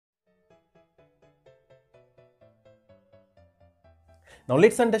Now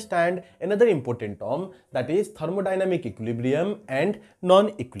let's understand another important term, that is thermodynamic equilibrium and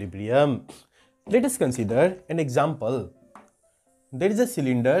non-equilibrium. Let us consider an example. There is a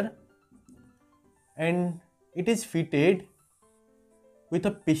cylinder and it is fitted with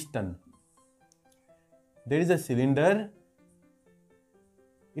a piston. There is a cylinder,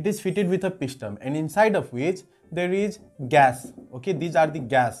 it is fitted with a piston, and inside of which there is gas. Okay, these are the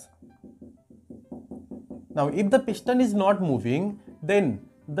gas. Now if the piston is not moving, then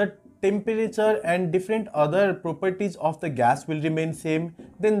the temperature and different other properties of the gas will remain same.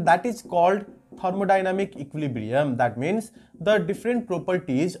 Then that is called thermodynamic equilibrium. That means the different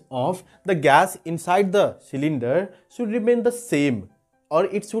properties of the gas inside the cylinder should remain the same, or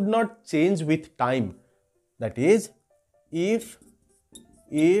it should not change with time. That is, if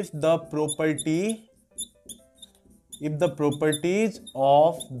the properties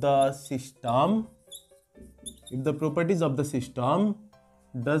of the system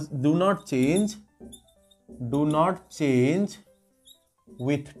do not change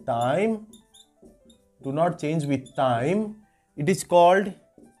with time,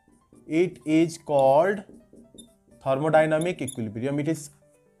 it is called thermodynamic equilibrium. It is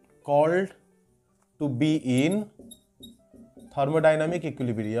called to be in thermodynamic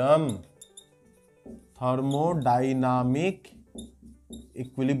equilibrium. Thermodynamic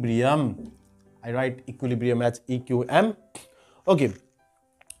equilibrium. I write equilibrium as EQM. Okay.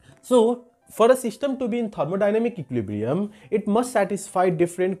 So for a system to be in thermodynamic equilibrium, it must satisfy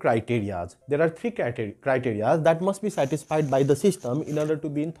different criteria. There are three criteria that must be satisfied by the system in order to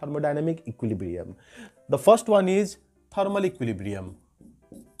be in thermodynamic equilibrium. The first one is thermal equilibrium.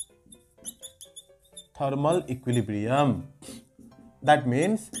 Thermal equilibrium. That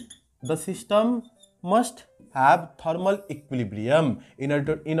means the system must have thermal equilibrium in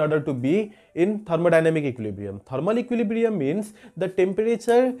order to be in thermodynamic equilibrium. Thermal equilibrium means the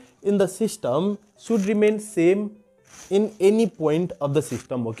temperature in the system should remain same in any point of the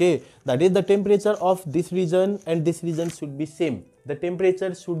system. Okay, that is, the temperature of this region and this region should be same. The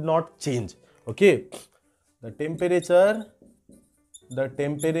temperature should not change. Okay, the temperature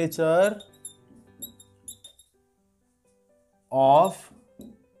of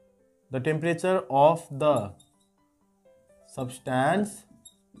the substance,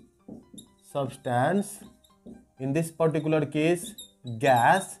 in this particular case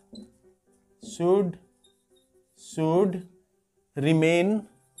gas, should remain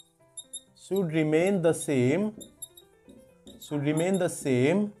the same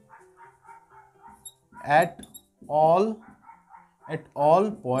at all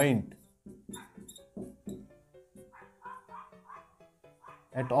point,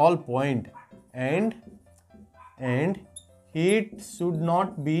 and heat should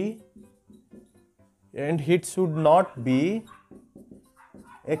not be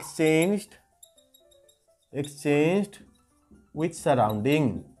exchanged with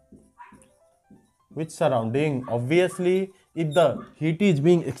surrounding. Obviously, if the heat is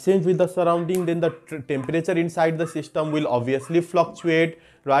being exchanged with the surrounding, then the temperature inside the system will obviously fluctuate,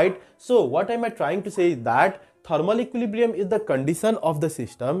 right? So what am I trying to say is that thermal equilibrium is the condition of the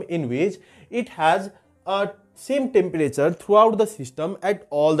system in which it has a same temperature throughout the system at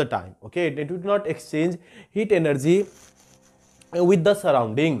all the time. Okay, it will not exchange heat energy with the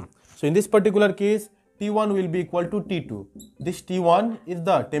surrounding. So in this particular case, T1 will be equal to T2. This T1 is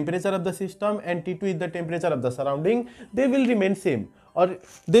the temperature of the system and T2 is the temperature of the surrounding. They will remain same,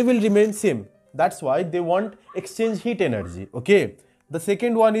 That's why they won't exchange heat energy. Okay, the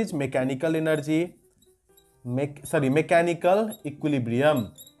second one is mechanical energy. Mechanical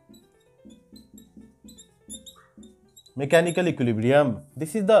equilibrium.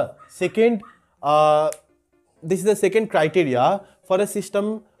 This is the second criteria for a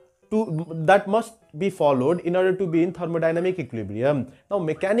system that must be followed in order to be in thermodynamic equilibrium. Now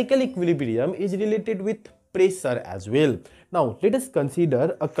mechanical equilibrium is related with pressure as well. Now let us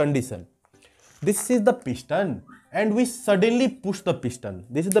consider a condition. This is the piston and we suddenly push the piston.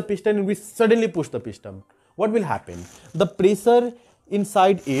 This is the piston and we suddenly push the piston. What will happen? The pressure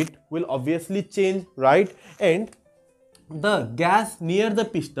inside it will obviously change, right? And the gas near the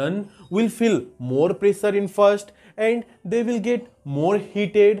piston will feel more pressure in first and they will get more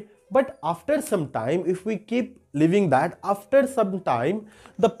heated. But after some time, if we keep leaving that, after some time,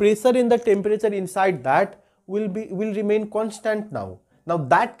 the pressure and the temperature inside that will remain constant now. Now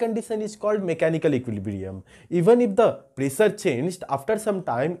that condition is called mechanical equilibrium. Even if the pressure changed after some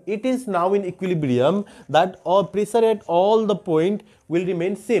time, it is now in equilibrium, that all pressure at all the point will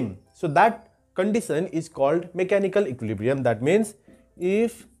remain same. So that condition is called mechanical equilibrium. That means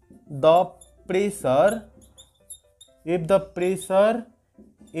if the pressure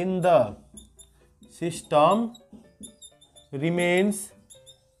in the system remains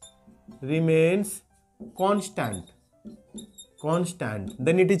constant,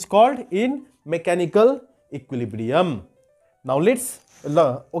 then it is called in mechanical equilibrium. Now let's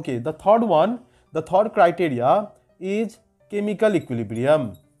okay, the third criteria is chemical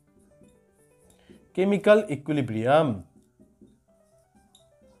equilibrium.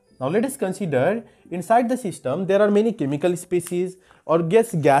 Now let us consider, inside the system there are many chemical species or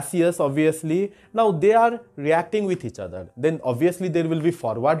gaseous obviously. Now they are reacting with each other. Then obviously there will be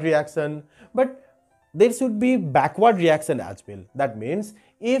forward reaction, but there should be backward reaction as well. That means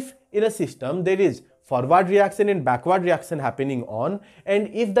if in a system there is forward reaction and backward reaction happening on, and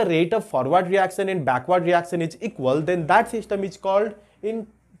if the rate of forward reaction and backward reaction is equal, then that system is called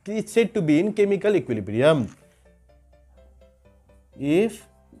it's said to be in chemical equilibrium. If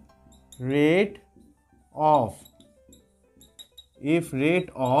rate of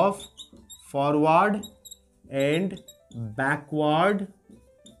forward and backward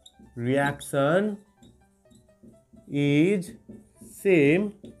reaction is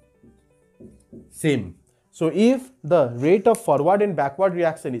same. So if the rate of forward and backward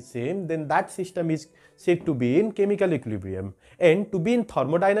reaction is same, then that system is said to be in chemical equilibrium. And to be in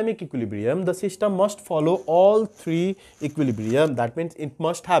thermodynamic equilibrium, the system must follow all three equilibrium. That means it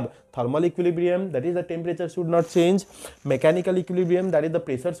must have thermal equilibrium, that is the temperature should not change, mechanical equilibrium, that is the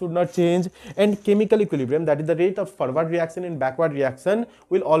pressure should not change, and chemical equilibrium, that is the rate of forward reaction and backward reaction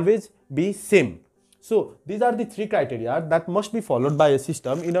will always be same. So these are the three criteria that must be followed by a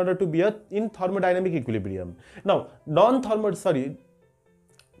system in order to be in thermodynamic equilibrium. Now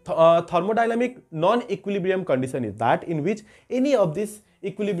thermodynamic non-equilibrium condition is that in which any of this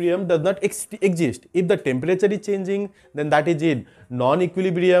equilibrium does not exist. If the temperature is changing, then that is in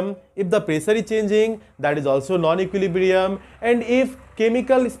non-equilibrium. If the pressure is changing, that is also non-equilibrium. And if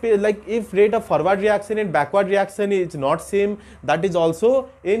chemical space, like if rate of forward reaction and backward reaction is not same, that is also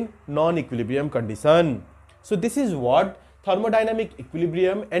in non-equilibrium condition. So this is what thermodynamic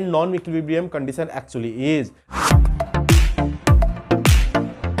equilibrium and non-equilibrium condition actually is.